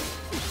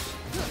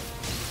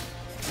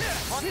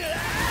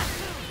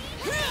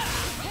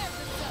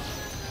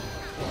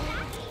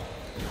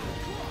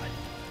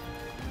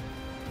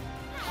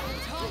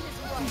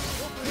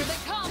Here they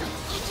come.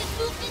 Just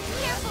move things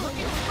carefully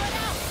and spread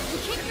out. And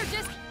keep your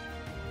distance.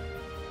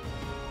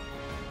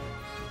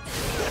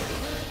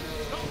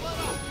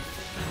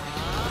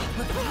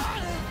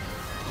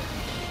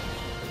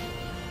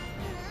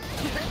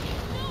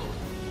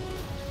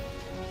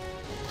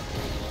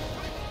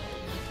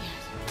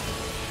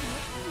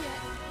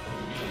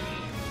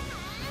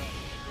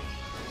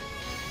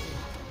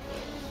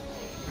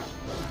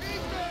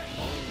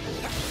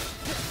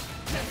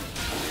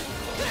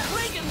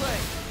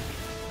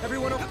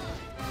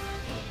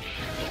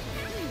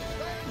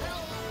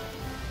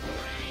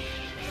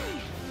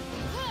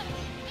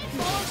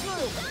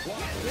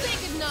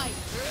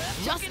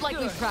 Nice. Just like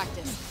we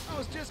practiced. I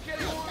was just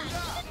getting warmed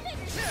up.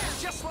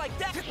 Just like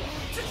that.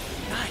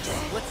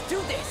 Nice. Let's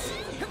do this.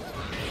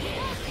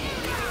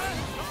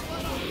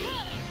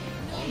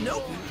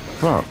 Nope.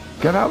 Fuck,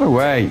 get out of the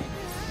way.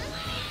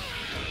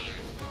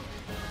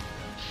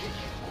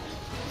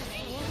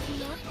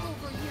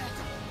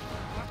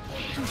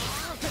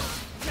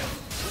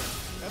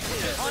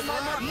 On my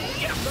mark.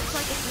 Looks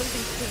like it's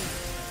losing steam.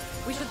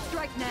 We should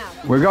strike now.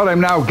 We got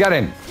him now, get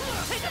him.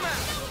 Take him out.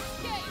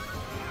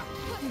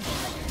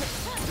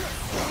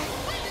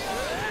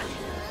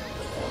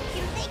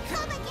 Here they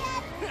come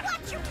again!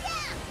 Watch your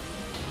back!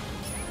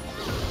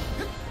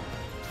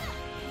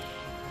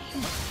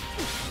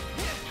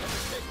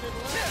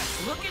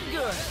 Looking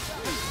good.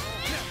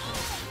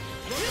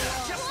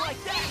 Just like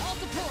that. All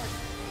support.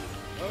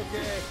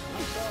 Okay,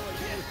 I'm calling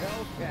you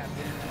Hell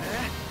Captain.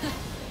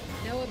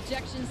 No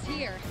objections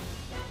here.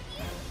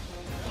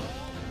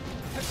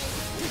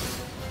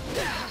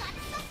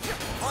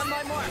 On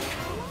my mark.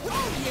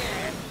 Oh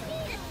yeah.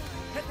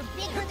 The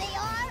bigger they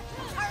are,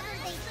 the harder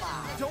they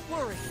fall. Don't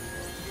worry.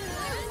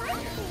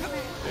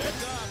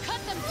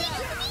 Cut them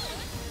down.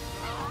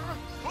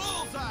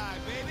 Bullseye,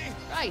 baby.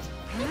 Right.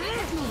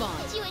 Let's move on.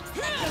 Did you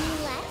expect any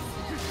less?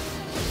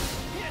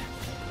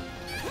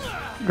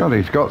 God,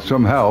 he's got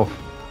some health.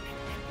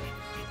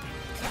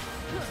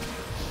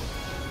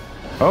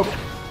 Oh.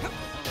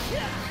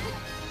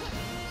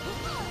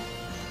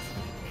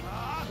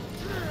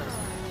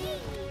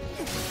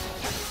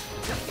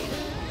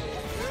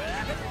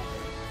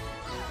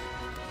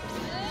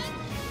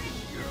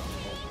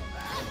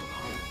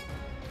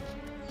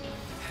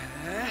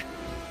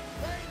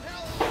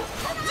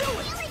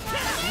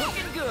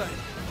 Looking good.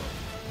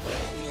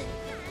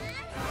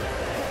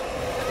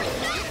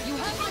 You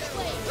have my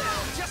blade.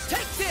 Just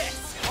take this.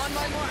 On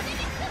my mark.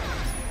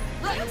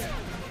 Right.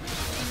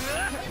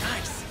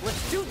 Nice.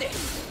 Let's do this.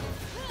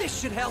 This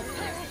should help.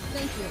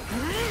 Thank you.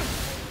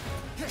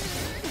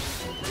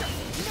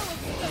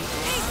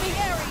 Easy,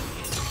 Harry.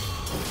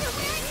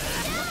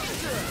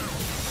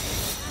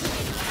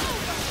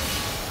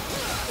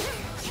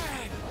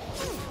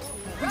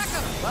 Back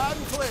up. Loud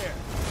and clear.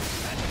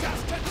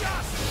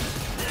 Adjust.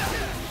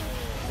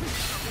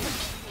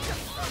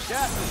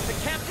 Captain, The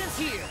captain's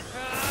here.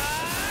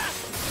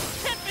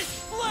 Tempest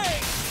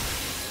Flame.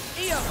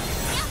 EO.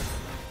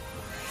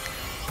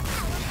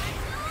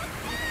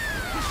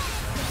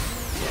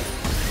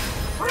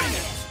 Bring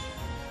it.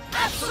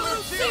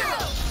 Absolute Zero.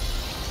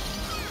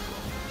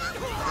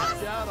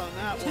 watch out on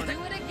that one.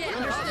 Do it again.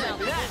 Now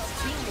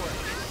that's teamwork.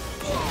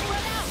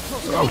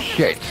 Oh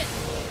shit.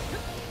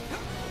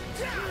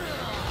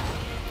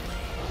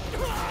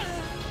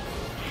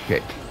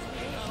 Shit.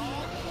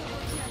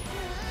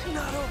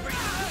 Not over yet.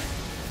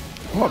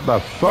 What the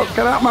fuck?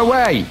 Get out of my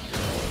way!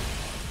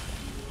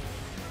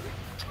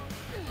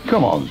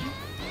 Come on,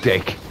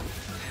 dick.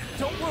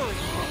 Don't worry.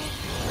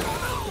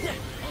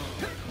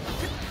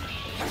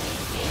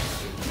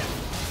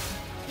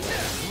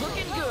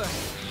 Looking good.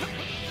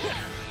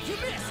 You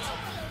missed.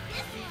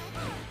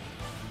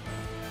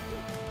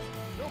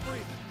 Don't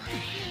breathe.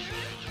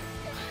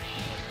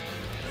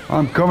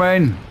 I'm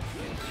coming.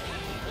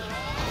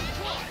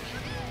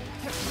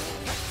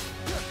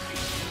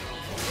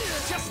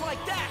 Just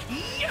like that.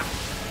 Yeah.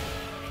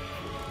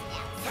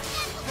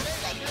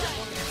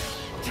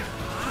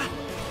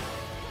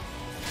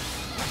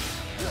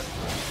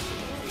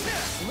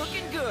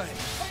 Looking good.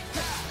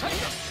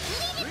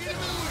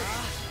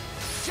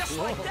 Just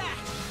like that.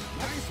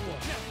 Nice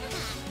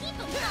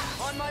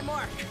one. On my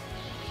mark.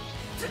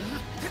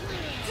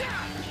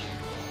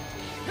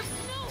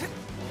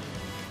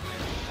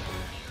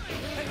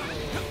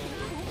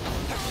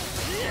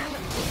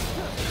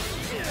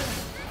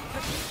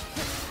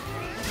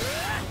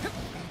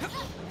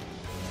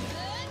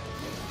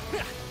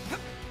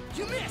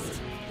 You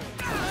missed.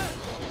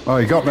 Oh,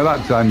 he got me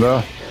that time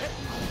though.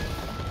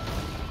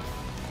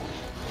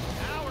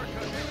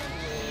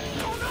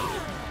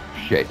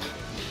 Shit.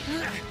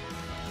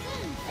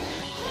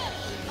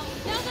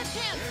 Now's our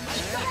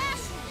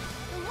chance.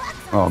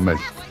 Oh,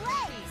 missed.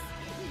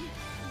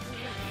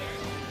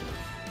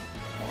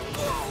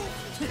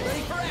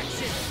 Ready for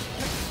action.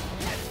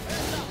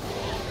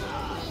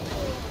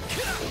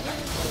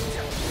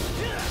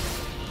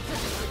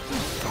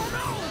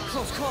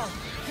 Close call.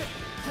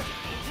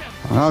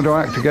 How do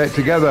I activate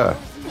together?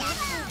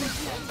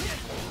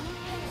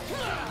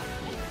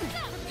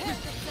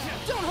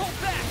 Don't hold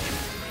back.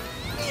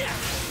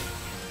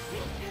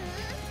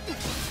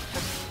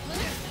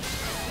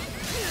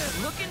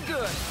 Looking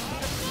good.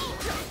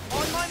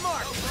 On my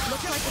mark.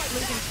 Looks like it's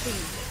losing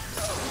steam.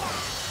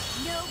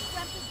 No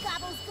grumpy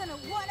gobble's gonna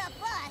one-up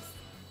us.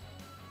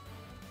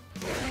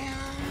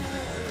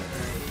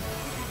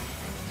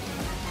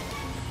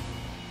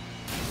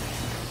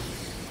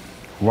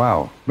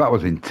 Wow, that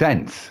was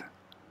intense.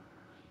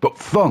 But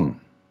fun.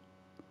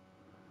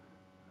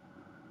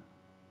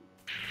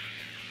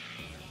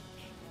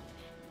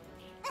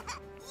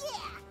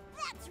 Yeah,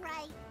 that's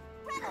right.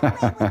 Run away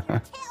with your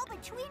tail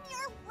between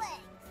your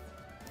legs.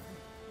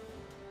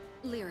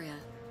 Lyria,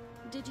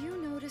 Did you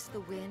notice the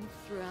wind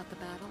throughout the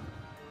battle?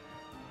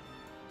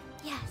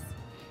 Yes,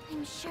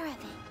 I'm sure of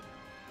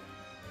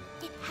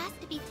it. It has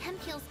to be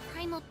Tempeal's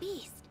primal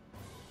beast.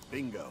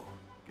 Bingo.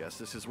 Guess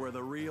this is where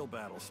the real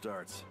battle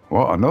starts.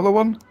 What, another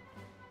one?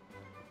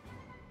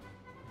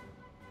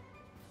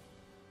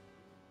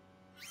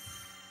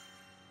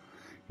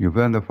 You've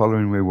earned the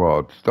following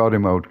reward. Story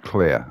mode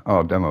clear.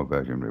 Oh, demo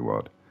version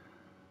reward.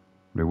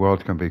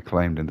 Rewards can be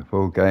claimed in the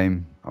full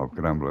game of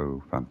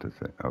Granblue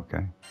Fantasy.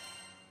 Okay.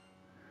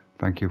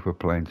 Thank you for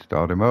playing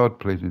story mode.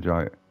 Please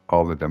enjoy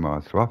all the demo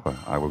has to offer.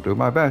 I will do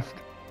my best.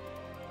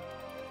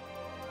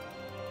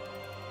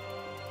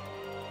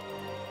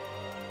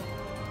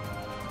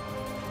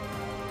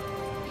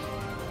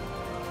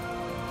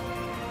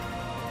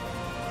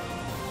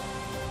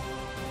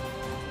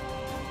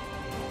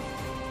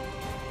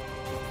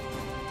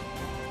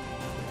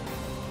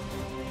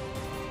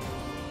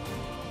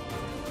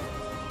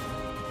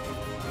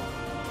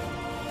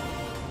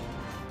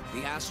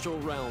 The astral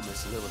realm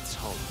is Lilith's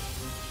home.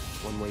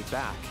 One way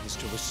back is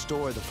to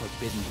restore the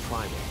forbidden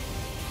primal.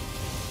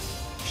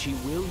 She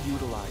will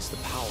utilize the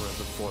power of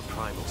the four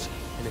primals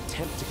and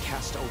attempt to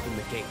cast open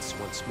the gates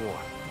once more.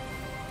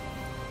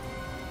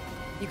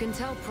 You can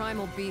tell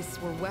primal beasts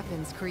were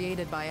weapons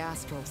created by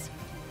astrals.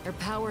 Their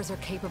powers are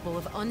capable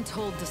of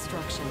untold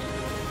destruction.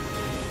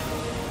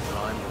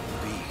 Primal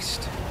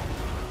beast.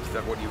 Is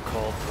that what you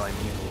call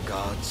primeval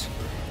gods?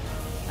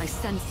 I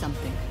sense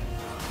something,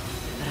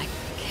 but I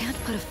can't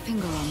put a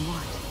finger on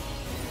what.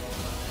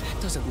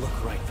 That doesn't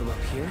look right from up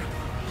here.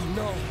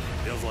 No.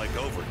 Feels like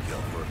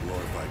overkill for a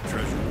glorified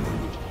treasure.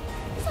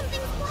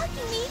 Something's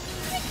blocking me!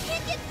 I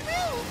can't get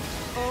through!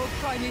 Oh,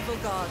 primeval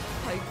god,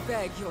 I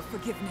beg your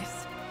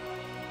forgiveness.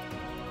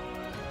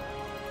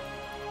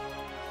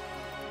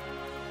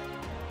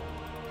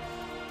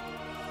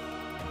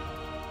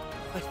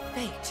 But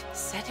fate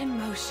set in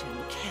motion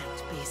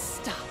can't be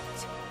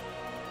stopped.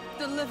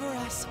 Deliver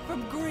us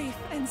from grief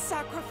and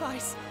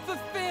sacrifice.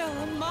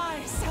 Fulfill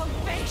my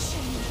salvation.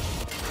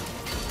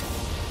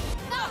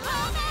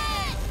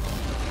 Bahamut!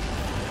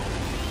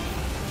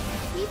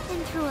 We've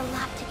been through a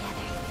lot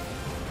together.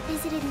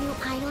 Visited new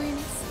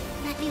islands,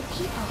 met new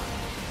people.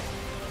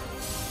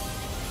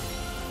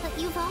 But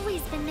you've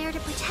always been there to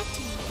protect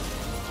me.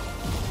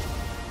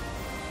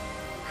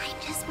 I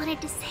just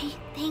wanted to say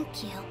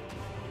thank you.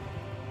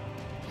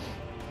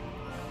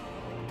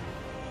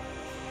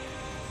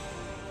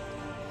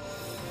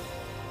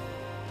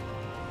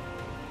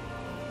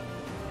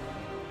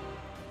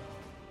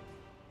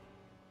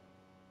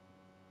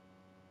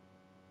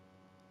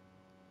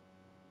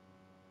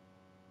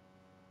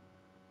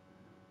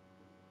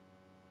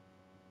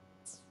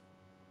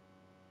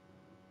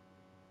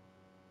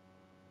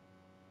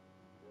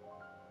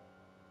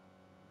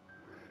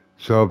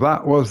 So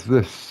that was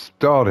the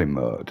story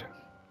mode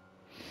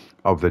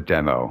of the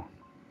demo,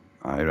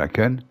 I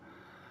reckon.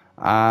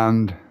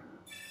 And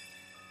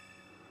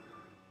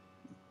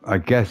I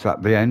guess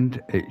at the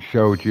end it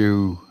showed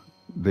you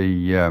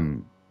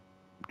the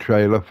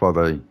trailer for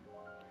the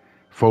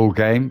full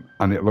game,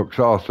 and it looks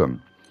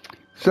awesome.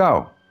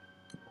 So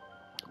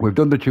we've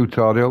done the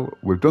tutorial,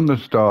 we've done the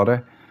story.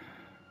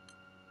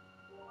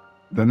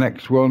 The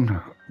next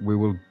one we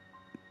will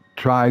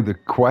try the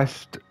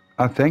quest,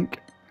 I think.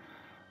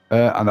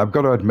 And I've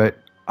got to admit,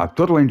 I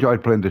totally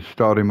enjoyed playing the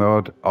story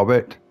mode of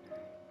it.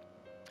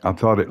 I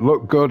thought it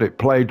looked good, it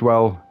played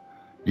well.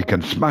 You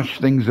can smash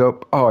things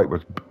up. Oh,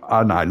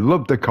 and I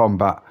loved the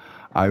combat.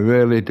 I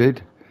really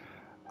did.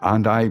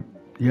 And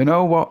you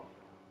know what?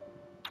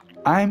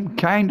 I'm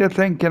kind of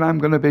thinking I'm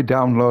going to be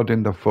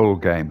downloading the full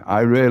game.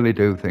 I really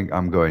do think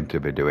I'm going to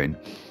be doing.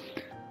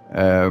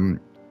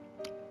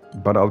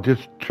 But I'll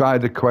just try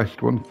the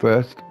quest one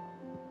first.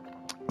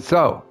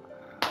 So,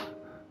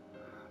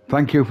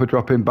 thank you for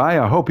dropping by.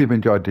 I hope you've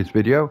enjoyed this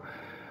video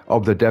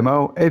of the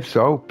demo. If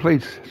so,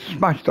 please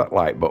smash that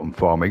like button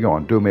for me. Go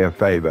on, do me a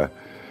favour.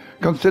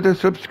 Consider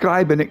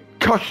subscribing. It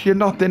costs you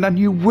nothing, and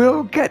you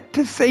will get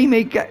to see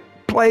me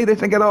play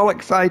this and get all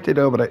excited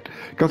over it,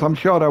 because I'm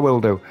sure I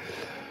will do.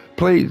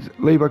 Please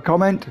leave a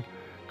comment,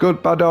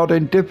 good, bad or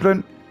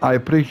indifferent. I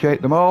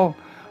appreciate them all.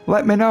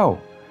 Let me know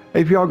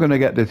if you're going to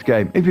get this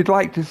game. If you'd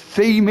like to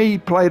see me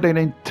play an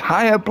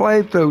entire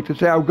playthrough to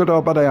see how good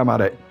or bad I am at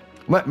it,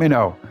 let me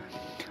know.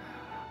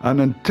 And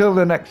until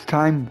the next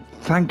time,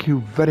 thank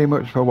you very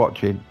much for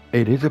watching.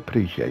 It is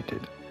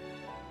appreciated.